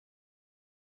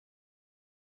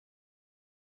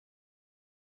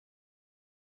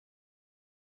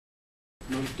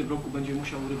on w tym roku będzie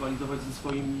musiał rywalizować ze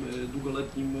swoim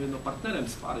długoletnim partnerem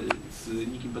z pary, z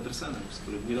Nickiem Petersenem, z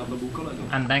którym niedawno był kolegą.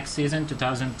 And next season,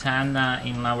 2010,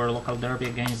 in our local derby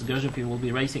against Gorzów, you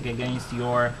will be racing against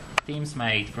your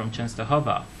teamsmate from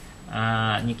Częstochowa,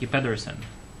 Nicky Pedersen.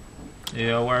 Are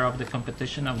you aware of the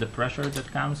competition, of the pressure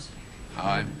that comes?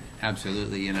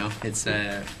 Absolutely, you know, it's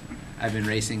I've been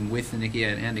racing with Nicky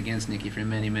and against Nicky for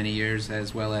many years,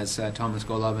 as well as Thomas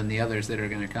Golob and the others that are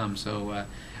going to come. So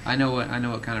I know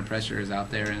what kind of pressure is out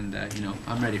there, and you know,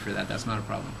 I'm ready for that. That's not a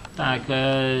problem. Tak,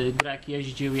 Greg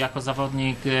jeździł jako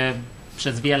zawodnik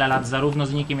przez wiele lat zarówno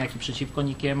z Nickiem, jak i przeciwko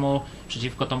Nickiemu,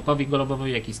 przeciwko Tomkowi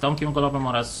Golobowi, jak i z Tomkiem Golobem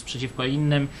oraz przeciwko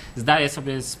innym. Zdaje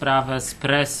sobie sprawę z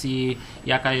presji,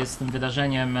 jaka jest z tym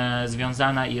wydarzeniem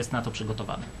związana i jest na to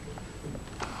przygotowany.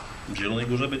 W Zielonej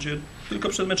Górze będzie tylko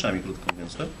przed meczami, krótko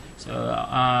mówiąc, tak? So,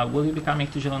 will you be coming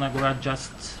to Zielona Góra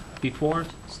just before,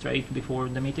 straight before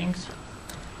the meetings?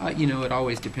 You know, it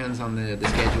always depends on the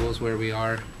schedules where we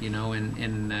are, you know,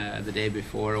 in the day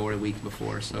before or a week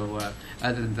before. So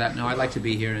other than that, no, I'd like to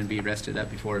be here and be rested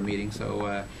up before a meeting. So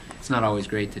it's not always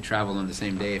great to travel on the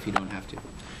same day if you don't have to.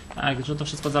 Tak, że to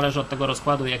wszystko zależy od tego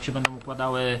rozkładu, jak się będą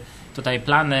układały tutaj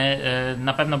plany.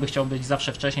 Na pewno by chciał być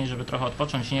zawsze wcześniej, żeby trochę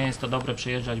odpocząć. Nie jest to dobre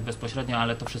przyjeżdżać bezpośrednio,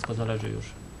 ale to wszystko zależy już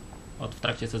w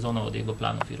trakcie sezonu, od jego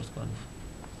planów i rozkładów.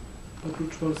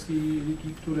 Oprócz polskiej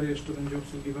ligi, które jeszcze będzie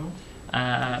obsługiwał?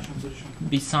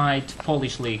 Besides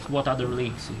Polish leagues, what other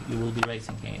leagues you will be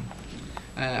racing in?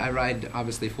 I ride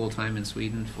obviously full time in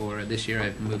Sweden. For this year,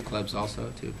 I've moved clubs also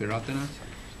to Piraterna,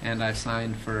 and I've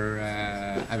signed for.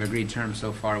 I've agreed terms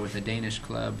so far with a Danish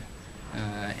club,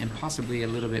 and possibly a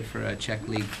little bit for a Czech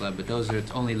league club. But those are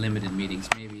only limited meetings,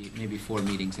 maybe 4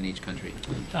 meetings in each country.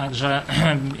 Także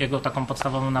jego taką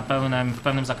podstawową w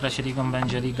pełnym zakresie ligą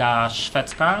będzie liga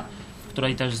szwedzka, w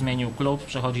której też zmienił klub,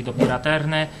 przechodzi do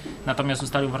Piraterny, natomiast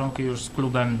ustalił warunki już z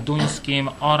klubem duńskim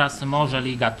oraz może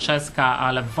liga czeska,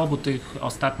 ale w obu tych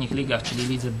ostatnich ligach, czyli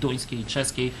lidze duńskiej i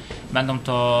czeskiej, będą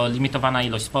to limitowana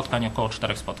ilość spotkań, około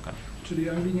 4 spotkań. Czyli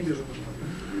Anglii nie bierze pod uwagę?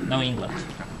 No England.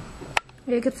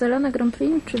 Jakie cele na Grand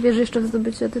Prix? Czy wierzy jeszcze w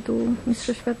zdobycie tytułu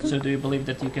mistrza świata? So do you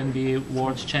believe that you can be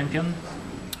world champion?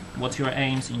 What's your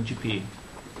aims in GP?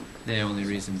 The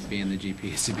only reason to be in the GP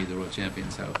is to be the world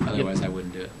champion, so otherwise I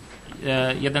wouldn't do it.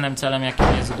 Jedynym celem, jakim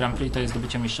jest Grand Prix, to jest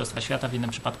zdobycie mistrzostwa świata. W innym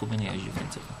przypadku by nie jeździł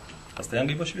więcej. A z tej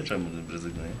Anglii właściwie czemu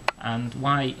rezygnuje? And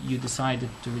why you decided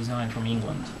to resign from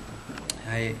England?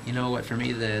 You know what? For me,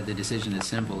 the decision is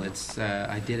simple. It's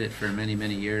I did it for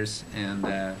many years, and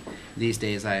these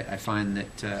days I find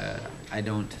that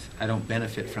I don't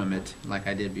benefit from it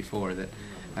like I did before. That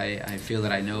I feel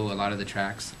that I know a lot of the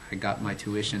tracks. I got my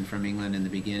tuition from England in the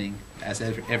beginning, as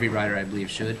every rider I believe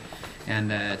should,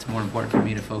 and it's more important for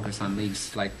me to focus on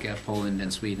leagues like Poland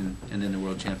and Sweden, and then the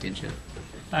World Championship.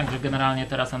 Także generalnie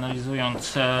teraz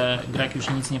analizując, Greg już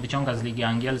nic nie wyciąga z ligi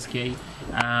angielskiej.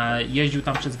 Jeździł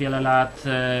tam przez wiele lat,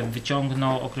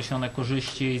 wyciągnął określone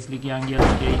korzyści z ligi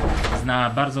angielskiej, zna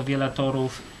bardzo wiele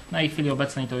torów. Na chwili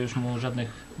obecnej to już mu żadnych,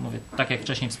 mówię, tak jak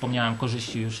wcześniej wspomniałem,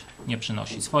 korzyści już nie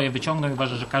przynosi. Swoje wyciągnął i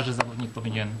uważa, że każdy zawodnik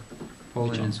powinien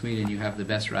Poland and Sweden, you have the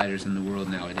best riders in the world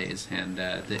nowadays, and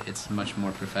it's much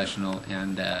more professional,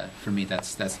 and for me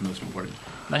that's the most important.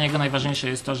 Dla niego najważniejsze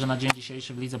jest to, że na dzień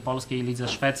dzisiejszy w lidze polskiej i lidze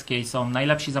szwedzkiej są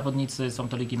najlepsi zawodnicy, są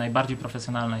to ligi najbardziej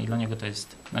profesjonalne i dla niego to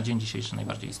jest na dzień dzisiejszy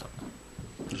najbardziej istotne.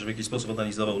 Czy w jakiś sposób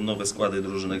analizował nowe składy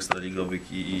drużyn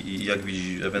ekstraligowych i jak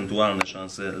widzi ewentualne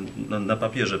szanse na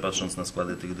papierze, patrząc na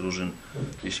składy tych drużyn,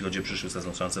 jeśli chodzi o przyszły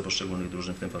sezon, szanse poszczególnych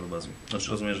drużyn, w tym Falubazu?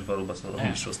 Znaczy rozumiem, że Falubaz o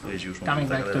mistrzostwo jeździ już. Coming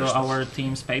back to our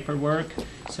team's paperwork,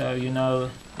 so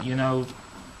you know,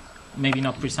 maybe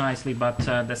not precisely, but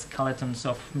the skeletons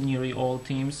of nearly all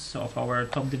teams of our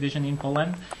top division in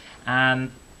Poland, and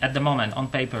at the moment on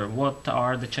paper, what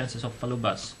are the chances of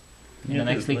Falubaz in the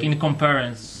next league in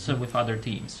comparison with other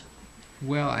teams?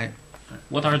 Well,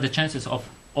 what are the chances of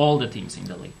all the teams in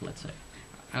the league, let's say?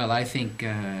 Well, I think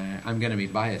I'm going to be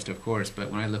biased, of course,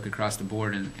 but when I look across the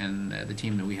board and the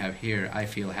team that we have here, I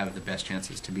feel have the best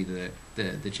chances to be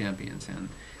the champions. And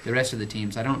the rest of the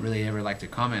teams, I don't really ever like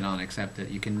to comment on, except that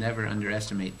you can never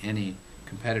underestimate any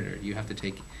competitor. You have to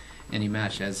take any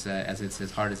match as it's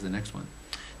as hard as the next one.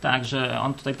 Tak, że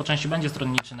on tutaj po części będzie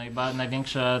stronniczy,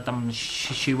 największe tam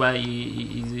siłę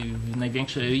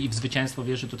i w zwycięstwo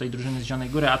wierzy tutaj drużyny z Zielonej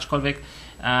Góry, aczkolwiek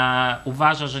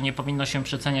uważa, że nie powinno się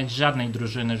przeceniać żadnej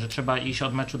drużyny, że trzeba iść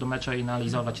od meczu do meczu i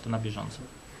analizować to na bieżąco.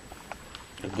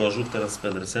 Gorzów teraz z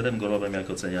Pedersenem, Golowem, jak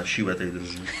ocenia siłę tej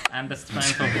drużyny? And the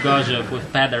strength of Gorzów with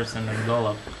Pedersen and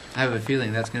Golob. I have a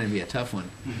feeling that's going to be a tough one.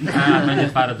 Będzie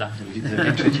twarda. Widzę,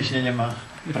 większe ciśnienie ma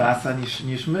prasa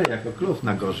niż my jako klub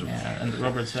na Gorzów. Yeah, and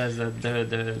Robert says that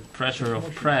the pressure of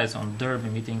press on derby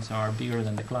meetings are bigger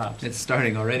than the clubs. It's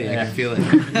starting already. I can feel it.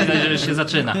 Widać, że już się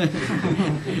zaczyna.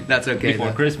 That's okay.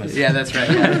 Before Christmas. Yeah, that's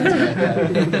right. Yeah, that's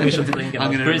right. We should think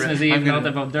about Christmas Eve, not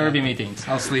about derby meetings.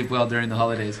 I'll sleep well during the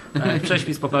holidays.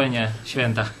 Prześpi spokojnie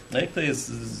święta. No jak to jest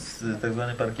z tak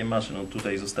zwanym parkiem maszyn? On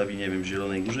tutaj zostawi, nie wiem, w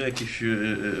Zielonej Górze jakieś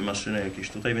maszyny, jakieś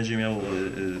tutaj będzie miał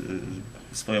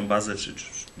swoją bazę, czy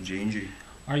gdzie indziej?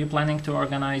 Are you planning to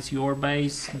organize your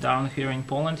base down here in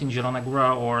Poland, in Zielona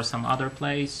Góra, or some other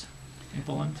place in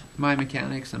Poland? My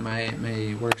mechanics and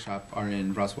my workshop are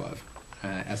in Wrocław,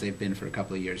 as they've been for a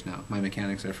couple of years now. My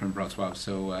mechanics are from Wrocław,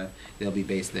 so they'll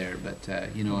be based there. But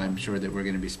I'm sure that we're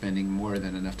going to be spending more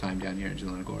than enough time down here in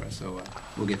Zielona Góra, so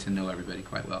we'll get to know everybody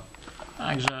quite well.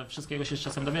 Także wszystkiego się z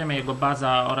czasem dowiemy. Jego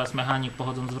baza oraz mechanik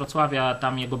pochodzą z Wrocławia.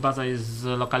 Tam jego baza jest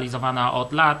zlokalizowana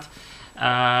od lat.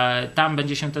 Tam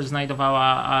będzie się też znajdowała,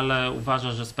 ale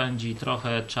uważa, że spędzi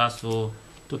trochę czasu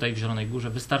tutaj w Zielonej Górze.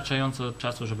 Wystarczająco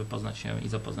czasu, żeby poznać się i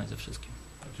zapoznać ze wszystkim.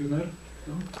 Tuner?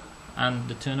 And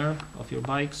the tuner of your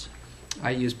bikes?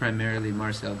 I use primarily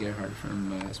Marcel Gerhard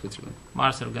from Switzerland.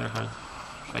 Marcel Gerhard,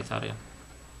 Szwajcaria.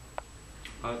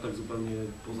 Ale tak zupełnie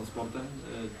poza sportem.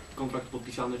 Kontrakt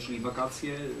podpisany, czyli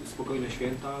wakacje, spokojne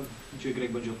święta, gdzie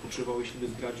Greg będzie odpoczywał, jeśli by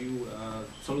zdradził.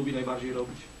 Co lubi najbardziej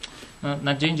robić? No,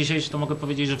 na dzień dzisiejszy to mogę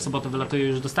powiedzieć, że w sobotę wylatuje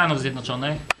już do Stanów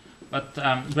Zjednoczonych. But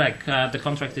Greg, the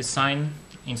contract is signed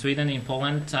in Sweden, in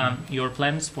Poland. Your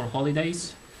plans for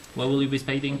holidays? Where will you be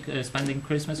spending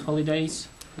Christmas holidays?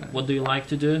 What do you like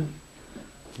to do?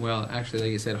 Well, actually,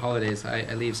 like you said, holidays.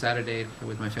 I leave Saturday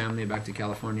with my family back to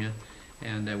California,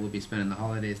 and we'll be spending the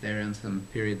holidays there and some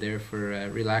period there for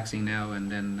relaxing now, and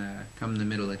then come the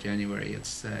middle of January,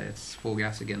 it's full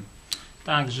gas again.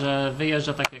 Także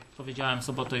wyjeżdża, tak jak powiedziałem, w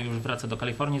sobotę już wraca do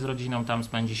Kalifornii z rodziną, tam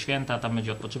spędzi święta, tam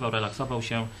będzie odpoczywał, relaksował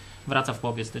się, wraca w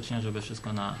połowie stycznia, żeby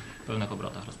wszystko na pełnych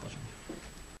obrotach rozpocząć.